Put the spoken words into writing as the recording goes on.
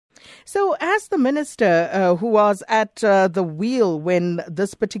So, as the minister who was at the wheel when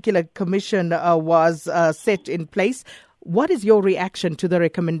this particular commission was set in place, what is your reaction to the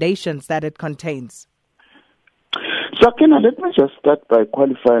recommendations that it contains? Sakina, let me just start by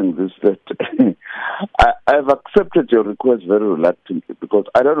qualifying this that I've accepted your request very reluctantly because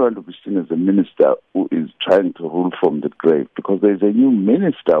I don't want to be seen as a minister who is trying to rule from the grave, because there's a new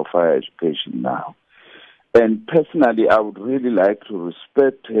minister of higher education now. And personally, I would really like to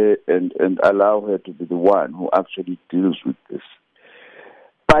respect her and allow her to be the one who actually deals with this.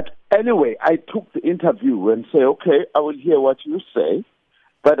 But anyway, I took the interview and say, okay, I will hear what you say.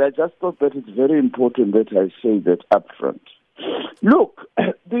 But I just thought that it's very important that I say that up front. Look,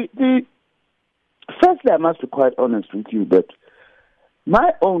 firstly, I must be quite honest with you that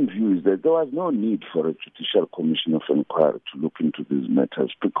my own view is that there was no need for a judicial commission of inquiry to look into these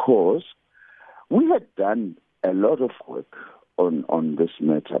matters, because we had done a lot of work on this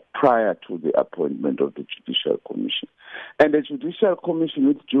matter prior to the appointment of the Judicial Commission. And the Judicial Commission,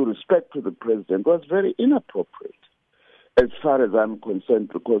 with due respect to the President, was very inappropriate as far as I'm concerned,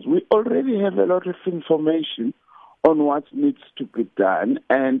 because we already have a lot of information on what needs to be done,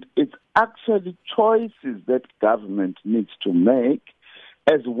 and it's actually choices that government needs to make,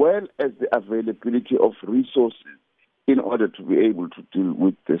 as well as the availability of resources in order to be able to deal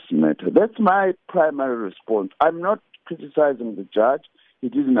with this matter. That's my primary response. I'm not criticizing the judge. He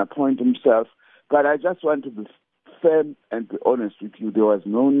didn't appoint himself, but I just want to be firm and be honest with you. There was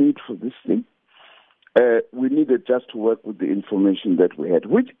no need for this thing. We needed just to work with the information that we had,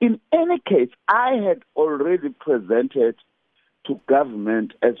 which in any case I had already presented to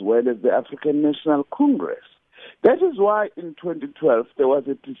government as well as the African National Congress. That is why in 2012 there was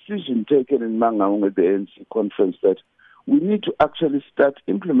a decision taken in Mangaung at the ANC conference that we need to actually start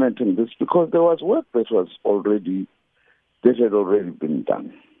implementing this, because there was work that had already been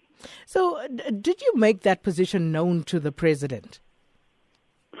done. So did you make that position known to the President?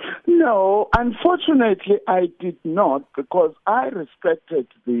 No, unfortunately I did not, because I respected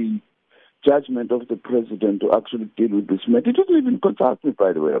the judgment of the President to actually deal with this matter. He didn't even consult me,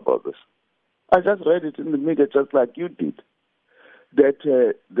 by the way, about this. I just read it in the media just like you did, that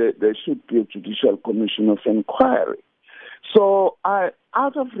there should be a judicial commission of inquiry. So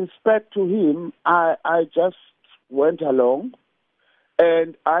out of respect to him, I just went along,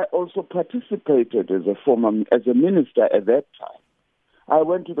 and I also participated as a minister at that time. I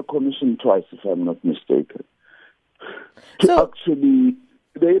went to the commission twice, if I'm not mistaken.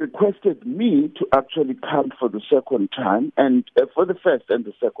 They requested me to actually come for the second time, and for the first and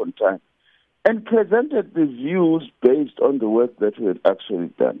the second time, and presented the views based on the work that we had actually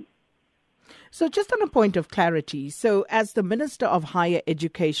done. So just on a point of clarity, so as the Minister of Higher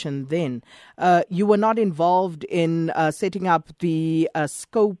Education then, you were not involved in setting up the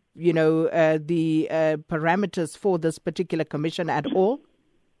scope, the parameters for this particular commission at all?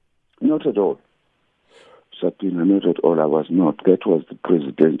 Not at all. Sabina, not at all. I was not. That was the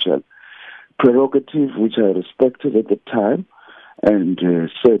presidential prerogative, which I respected at the time, and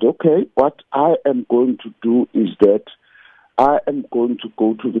said, okay, what I am going to do is that I am going to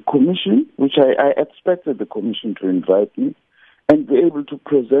go to the commission, which I expected the commission to invite me, and be able to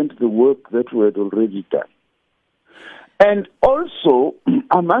present the work that we had already done. And also,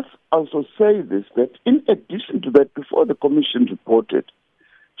 I must also say this, that in addition to that, before the commission reported,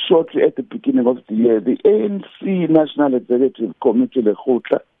 shortly at the beginning of the year, the ANC National Executive Committee,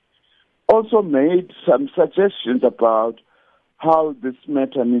 Lekgotla, also made some suggestions about how this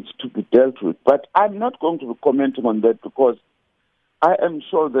matter needs to be dealt with. But I'm not going to be commenting on that, because I am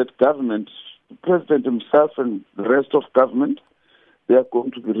sure that government, the President himself and the rest of government, they are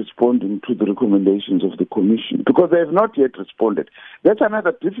going to be responding to the recommendations of the Commission, because they have not yet responded. That's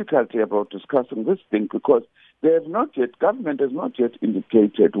another difficulty about discussing this thing, because government has not yet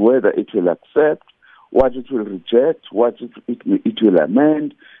indicated whether it will accept, what it will reject, what it will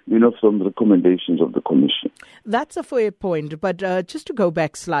amend, from the recommendations of the Commission. That's a fair point, but just to go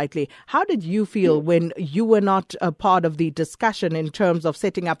back slightly, how did you feel when you were not a part of the discussion in terms of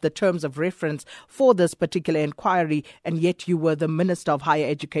setting up the terms of reference for this particular inquiry, and yet you were the Minister of Higher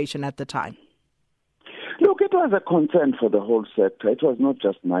Education at the time? Look, it was a concern for the whole sector. It was not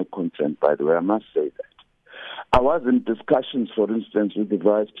just my concern, by the way, I must say that. I was in discussions, for instance, with the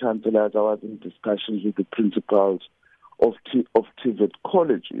vice-chancellors. I was in discussions with the principals of TVET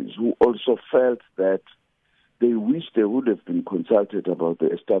colleges, who also felt that they wish they would have been consulted about the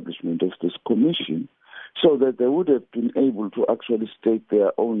establishment of this commission, so that they would have been able to actually state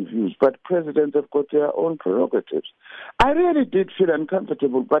their own views. But presidents have got their own prerogatives. I really did feel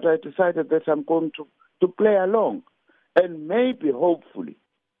uncomfortable, but I decided that I'm going to play along, and maybe, hopefully,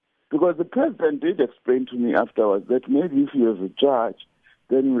 Because the president did explain to me afterwards that maybe if you have a judge,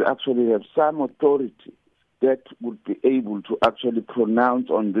 then you will actually have some authority that would be able to actually pronounce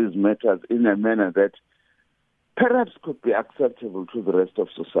on these matters in a manner that perhaps could be acceptable to the rest of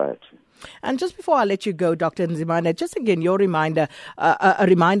society. And just before I let you go, Dr. Nzimande, just again your reminder, a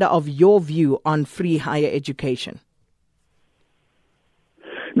reminder of your view on free higher education.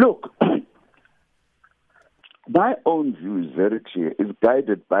 Look, my own view is very clear. It's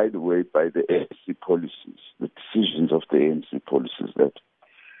guided, by the way, by the ANC policies, the decisions of the ANC policies, that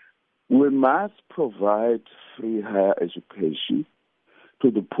we must provide free higher education to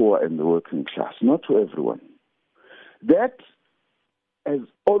the poor and the working class, not to everyone. That has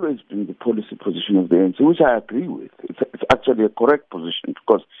always been the policy position of the ANC, which I agree with. It's actually a correct position,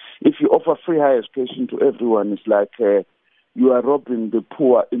 because if you offer free higher education to everyone, it's like you are robbing the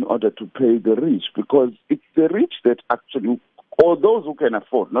poor in order to pay the rich, because it's the rich that actually, or those who can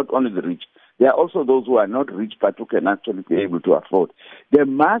afford, not only the rich, there are also those who are not rich but who can actually be able to afford. They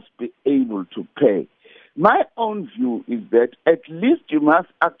must be able to pay. My own view is that at least you must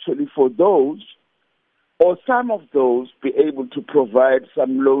actually, for those or some of those, be able to provide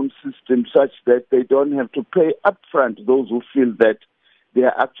some loan system such that they don't have to pay upfront those who feel that they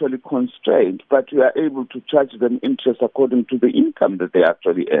are actually constrained, but you are able to charge them interest according to the income that they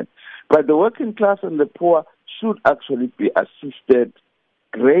actually earn. But the working class and the poor should actually be assisted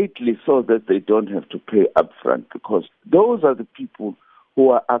greatly so that they don't have to pay upfront, because those are the people who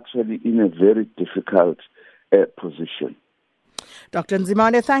are actually in a very difficult position. Dr.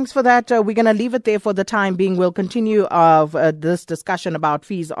 Nzimande, thanks for that. We're going to leave it there for the time being. We'll continue this discussion about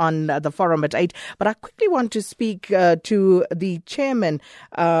fees on the forum at 8. But I quickly want to speak to the chairman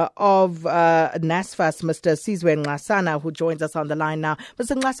of NSFAS, Mr. Sizwe Nxasana, who joins us on the line now.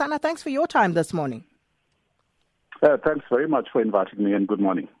 Mr. Nxasana, thanks for your time this morning. Thanks very much for inviting me, and good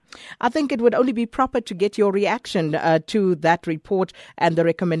morning. I think it would only be proper to get your reaction to that report and the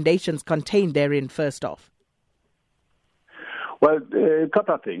recommendations contained therein first off. Well, a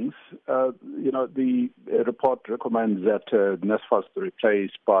couple of things. The report recommends that NSFAS be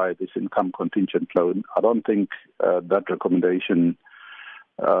replaced by this income contingent loan. I don't think that recommendation,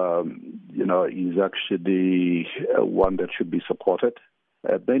 is actually one that should be supported.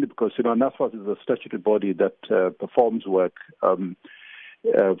 Mainly because, NSFAS is a statutory body that performs work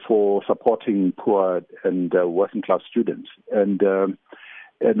for supporting poor and working class students.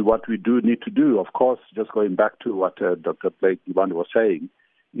 And what we do need to do, of course, just going back to what Dr. Blake Nzimande was saying,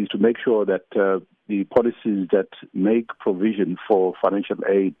 is to make sure that the policies that make provision for financial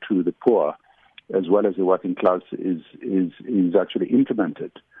aid to the poor, as well as the working class, is actually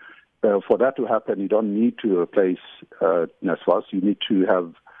implemented. For that to happen, you don't need to replace NSFAS. You need to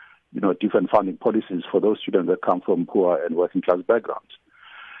have, different funding policies for those students that come from poor and working class backgrounds.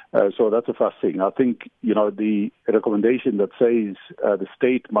 So that's the first thing. I think, the recommendation that says the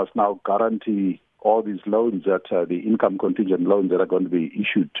state must now guarantee all these loans, that the income contingent loans that are going to be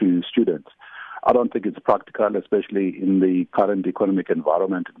issued to students, I don't think it's practical, especially in the current economic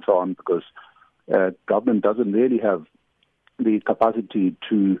environment and so on, because government doesn't really have the capacity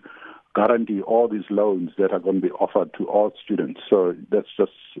to guarantee all these loans that are going to be offered to all students. So that's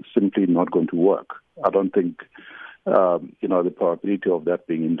just simply not going to work. I don't think the probability of that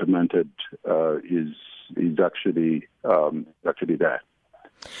being implemented is actually there.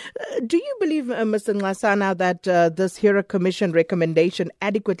 Do you believe, Mr. Nxasana, that this HERA Commission recommendation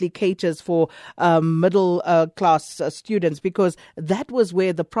adequately caters for middle class students? Because that was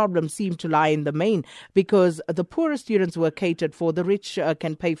where the problem seemed to lie in the main, because the poorer students were catered for, the rich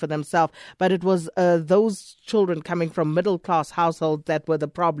can pay for themselves, but it was those children coming from middle class households that were the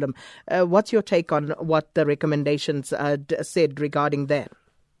problem. What's your take on what the recommendations said regarding that?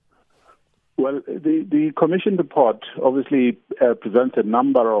 Well, the Commission report obviously presents a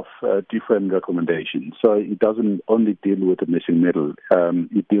number of different recommendations. So it doesn't only deal with the missing middle.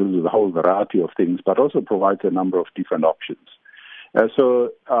 It deals with a whole variety of things, but also provides a number of different options. There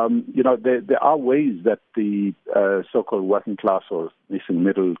are ways that the so-called working class or missing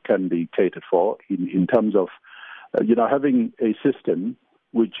middle can be catered for in terms of, having a system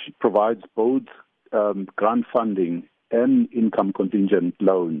which provides both grant funding and income contingent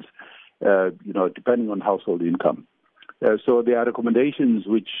loans, depending on household income. So there are recommendations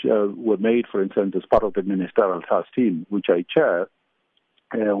which were made, for instance, as part of the ministerial task team, which I chair,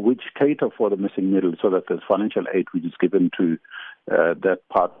 which cater for the missing middle so that there's financial aid which is given to that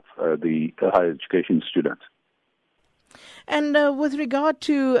part of the higher education students. And with regard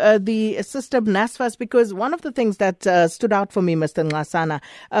to the system NSFAS, because one of the things that stood out for me, Mr. Nxasana,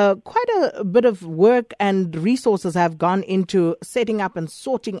 quite a bit of work and resources have gone into setting up and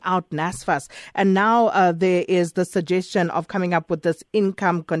sorting out NSFAS. And now there is the suggestion of coming up with this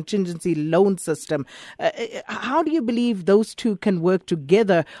income contingency loan system. How do you believe those two can work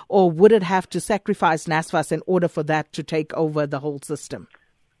together, or would it have to sacrifice NSFAS in order for that to take over the whole system?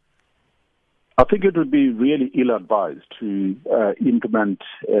 I think it would be really ill-advised to implement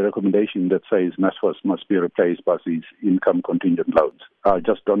a recommendation that says NSFAS must be replaced by these income contingent loans. I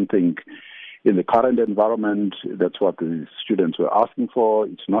just don't think in the current environment that's what the students were asking for.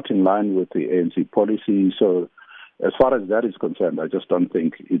 It's not in line with the ANC policy. So as far as that is concerned, I just don't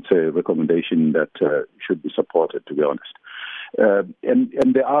think it's a recommendation that should be supported, to be honest.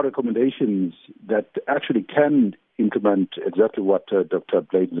 And there are recommendations that actually can implement exactly what Dr.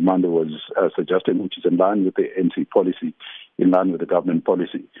 Blake Nzimande was suggesting, which is in line with the ANC policy, in line with the government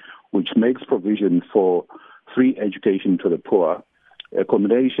policy, which makes provision for free education to the poor, a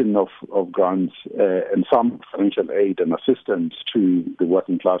combination of grants and some financial aid and assistance to the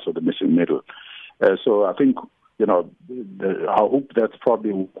working class or the missing middle. So I think, I hope that's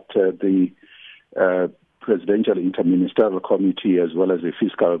probably what the Presidential Interministerial Committee as well as the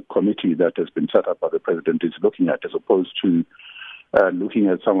Fiscal Committee that has been set up by the President is looking at, as opposed to looking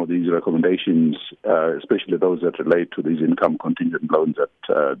at some of these recommendations, especially those that relate to these income contingent loans that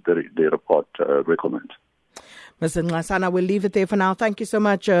the report recommends. Mr. Nxasana, we'll leave it there for now. Thank you so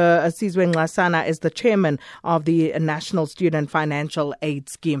much. Sizwe Nxasana is the chairman of the National Student Financial Aid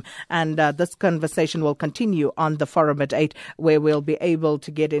Scheme. And this conversation will continue on the forum at 8, where we'll be able to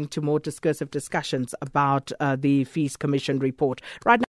get into more discursive discussions about the Fees Commission report. Right now,